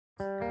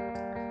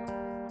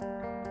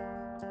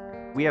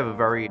We have a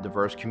very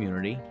diverse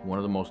community, one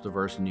of the most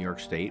diverse in New York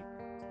State.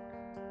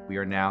 We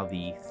are now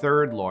the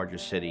third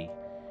largest city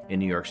in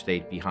New York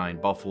State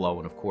behind Buffalo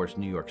and, of course,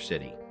 New York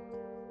City.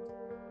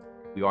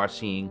 We are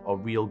seeing a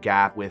real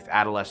gap with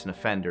adolescent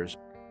offenders.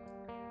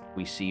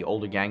 We see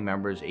older gang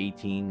members,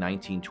 18,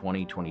 19,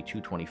 20,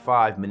 22,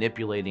 25,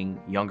 manipulating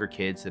younger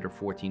kids that are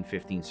 14,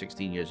 15,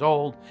 16 years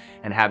old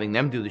and having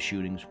them do the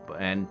shootings.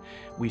 And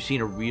we've seen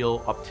a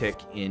real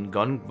uptick in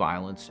gun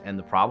violence. And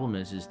the problem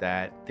is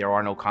that there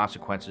are no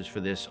consequences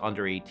for this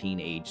under 18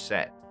 age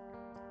set.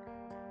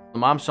 The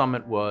Mom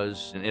Summit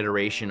was an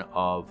iteration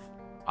of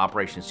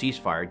Operation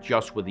Ceasefire,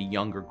 just with a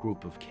younger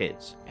group of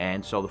kids.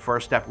 And so the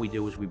first step we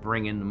do is we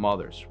bring in the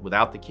mothers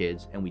without the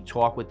kids, and we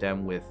talk with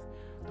them with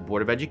the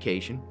Board of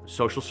Education,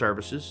 social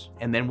services,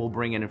 and then we'll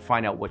bring in and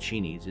find out what she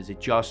needs. Is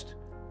it just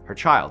her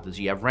child? Does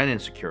she have rent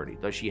insecurity?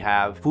 Does she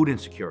have food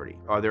insecurity?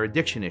 Are there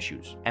addiction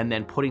issues? And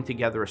then putting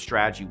together a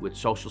strategy with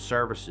social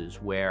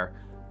services where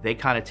they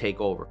kind of take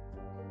over.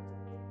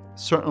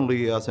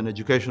 Certainly, as an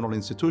educational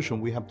institution,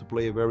 we have to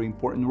play a very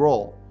important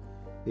role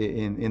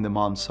in the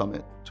Mom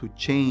Summit to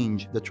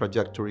change the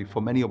trajectory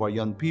for many of our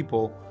young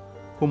people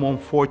whom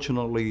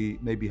unfortunately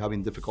may be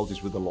having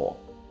difficulties with the law.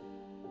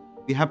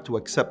 We have to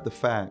accept the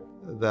fact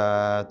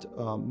that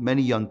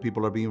many young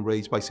people are being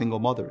raised by single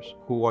mothers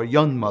who are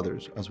young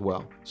mothers as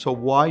well. So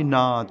why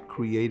not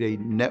create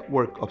a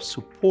network of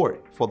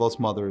support for those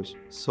mothers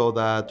so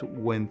that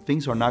when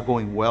things are not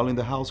going well in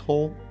the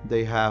household,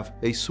 they have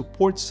a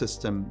support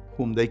system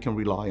whom they can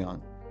rely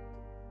on.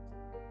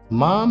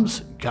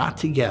 Moms got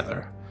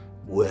together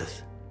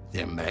with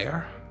their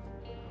mayor,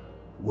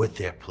 with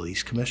their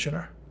police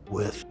commissioner,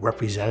 with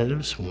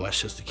representatives from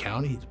Westchester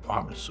County,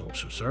 Department of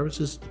Social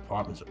Services,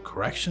 Departments of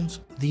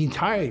Corrections, the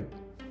entire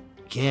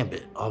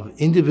gambit of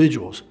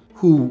individuals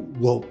who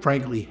will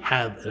frankly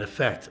have an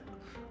effect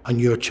on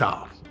your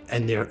child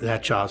and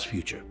that child's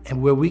future.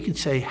 And where we could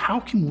say,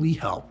 how can we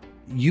help?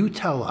 You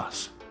tell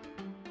us.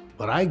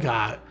 What I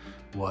got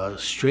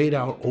was straight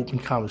out open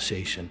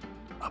conversation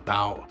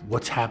about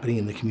what's happening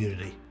in the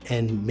community.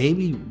 And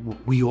maybe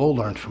we all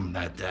learned from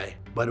that day,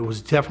 but it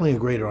was definitely a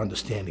greater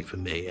understanding for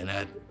me, and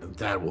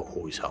that will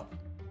always help.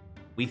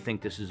 We think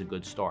this is a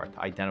good start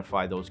to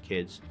identify those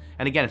kids.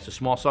 And again, it's a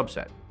small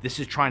subset. This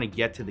is trying to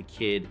get to the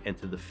kid and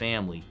to the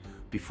family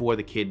before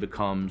the kid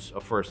becomes a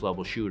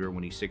first-level shooter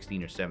when he's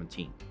 16 or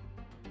 17.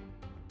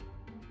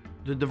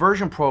 The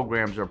diversion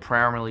programs are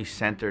primarily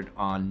centered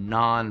on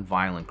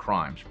non-violent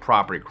crimes,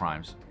 property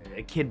crimes.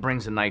 A kid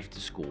brings a knife to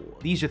school.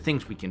 These are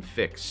things we can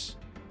fix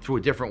through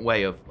a different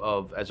way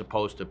of as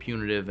opposed to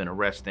punitive and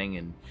arresting.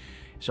 And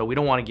so we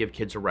don't want to give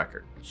kids a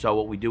record. So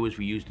what we do is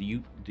we use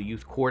the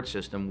youth court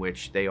system,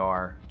 which they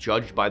are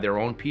judged by their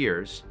own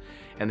peers,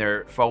 and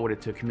they're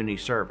forwarded to community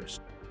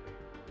service.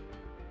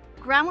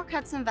 Groundwork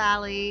Hudson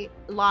Valley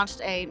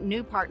launched a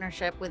new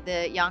partnership with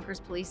the Yonkers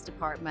Police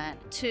Department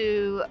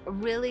to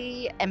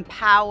really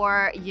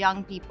empower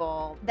young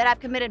people that have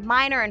committed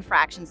minor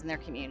infractions in their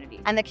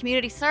community. And the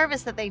community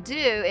service that they do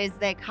is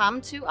they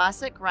come to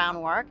us at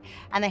Groundwork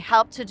and they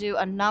help to do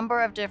a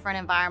number of different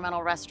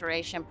environmental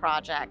restoration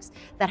projects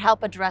that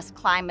help address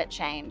climate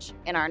change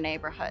in our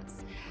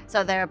neighborhoods.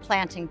 So they're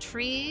planting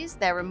trees,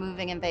 they're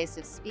removing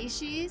invasive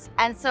species.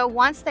 And so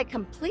once they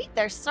complete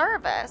their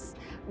service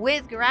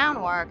with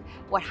Groundwork,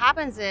 what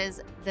happens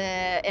is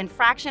the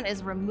infraction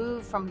is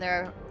removed from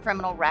their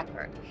criminal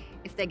record.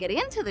 If they get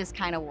into this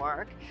kind of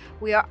work,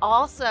 we are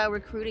also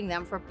recruiting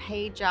them for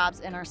paid jobs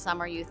in our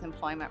summer youth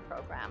employment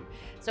program.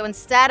 So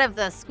instead of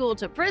the school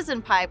to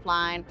prison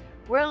pipeline,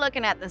 we're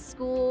looking at the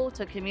school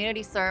to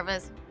community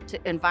service to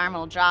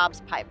environmental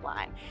jobs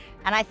pipeline.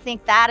 And I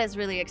think that is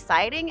really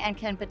exciting and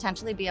can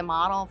potentially be a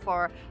model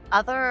for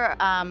other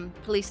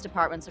police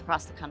departments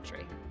across the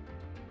country.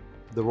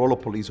 The role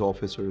of police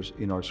officers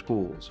in our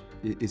schools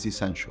is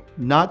essential.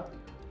 Not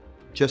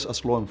just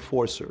as law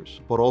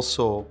enforcers, but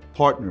also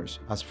partners,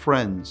 as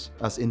friends,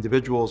 as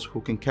individuals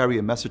who can carry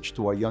a message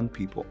to our young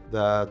people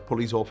that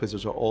police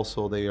officers are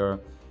also there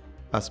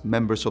as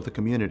members of the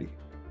community.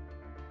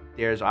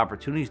 There's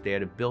opportunities there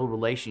to build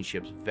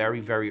relationships very,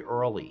 very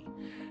early,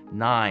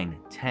 9,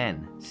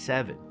 10,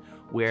 7,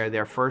 where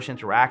their first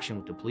interaction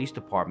with the police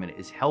department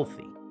is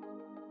healthy.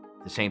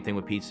 The same thing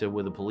with pizza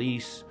with the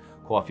police,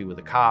 coffee with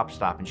the cops,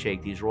 stop and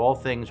shake. These are all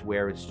things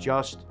where it's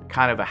just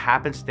kind of a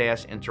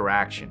happenstance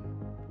interaction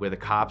where the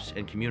cops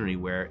and community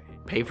where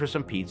pay for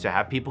some pizza,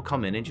 have people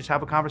come in and just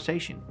have a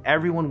conversation.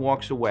 Everyone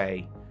walks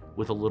away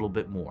with a little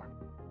bit more.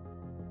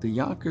 The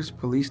Yonkers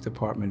Police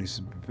Department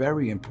is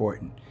very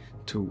important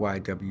to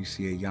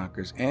YWCA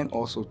Yonkers and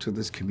also to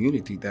this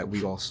community that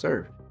we all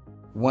serve.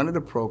 One of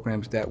the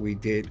programs that we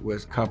did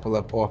was a couple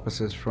of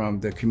officers from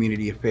the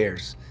Community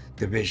Affairs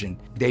Division.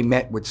 They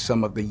met with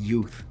some of the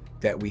youth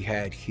that we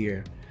had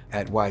here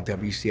at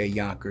YWCA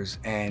Yonkers,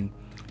 and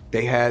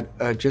they had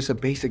just a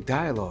basic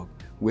dialogue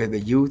where the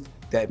youth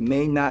that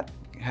may not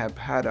have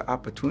had an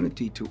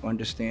opportunity to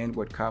understand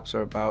what cops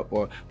are about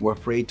or were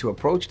afraid to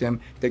approach them,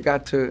 they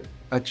got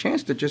a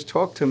chance to just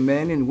talk to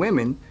men and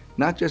women,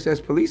 not just as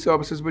police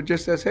officers, but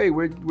just as, hey,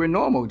 we're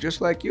normal,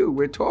 just like you,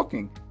 we're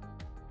talking.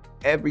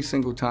 Every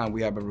single time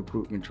we have a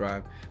recruitment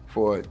drive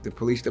for the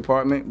police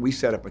department, we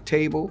set up a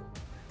table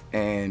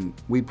and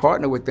we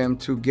partner with them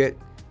to get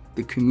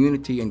the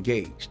community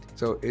engaged.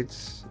 So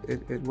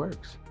it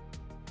works.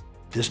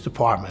 This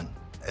department,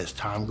 as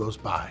time goes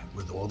by,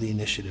 with all the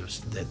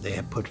initiatives that they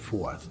have put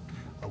forth,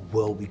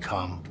 will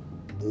become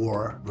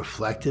more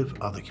reflective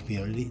of the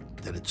community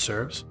that it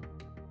serves.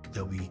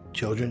 There'll be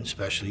children,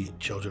 especially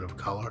children of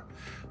color,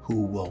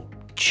 who will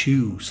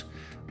choose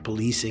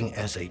policing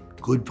as a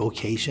good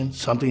vocation,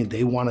 something that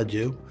they want to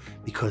do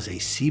because they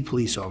see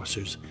police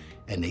officers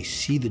and they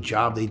see the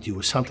job they do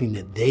as something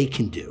that they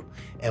can do.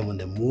 And when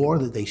the more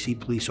that they see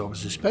police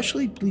officers,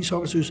 especially police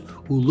officers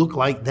who look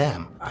like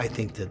them, I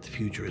think that the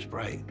future is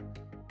bright.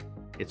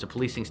 It's a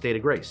policing state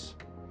of grace.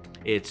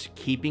 It's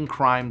keeping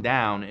crime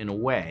down in a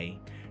way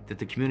that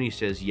the community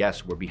says,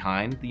 yes, we're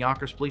behind the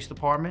Yonkers Police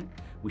Department,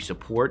 we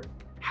support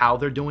how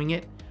they're doing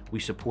it, we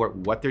support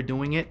what they're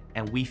doing it,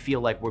 and we feel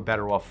like we're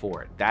better off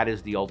for it. That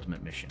is the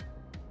ultimate mission.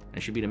 And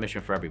it should be the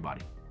mission for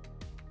everybody.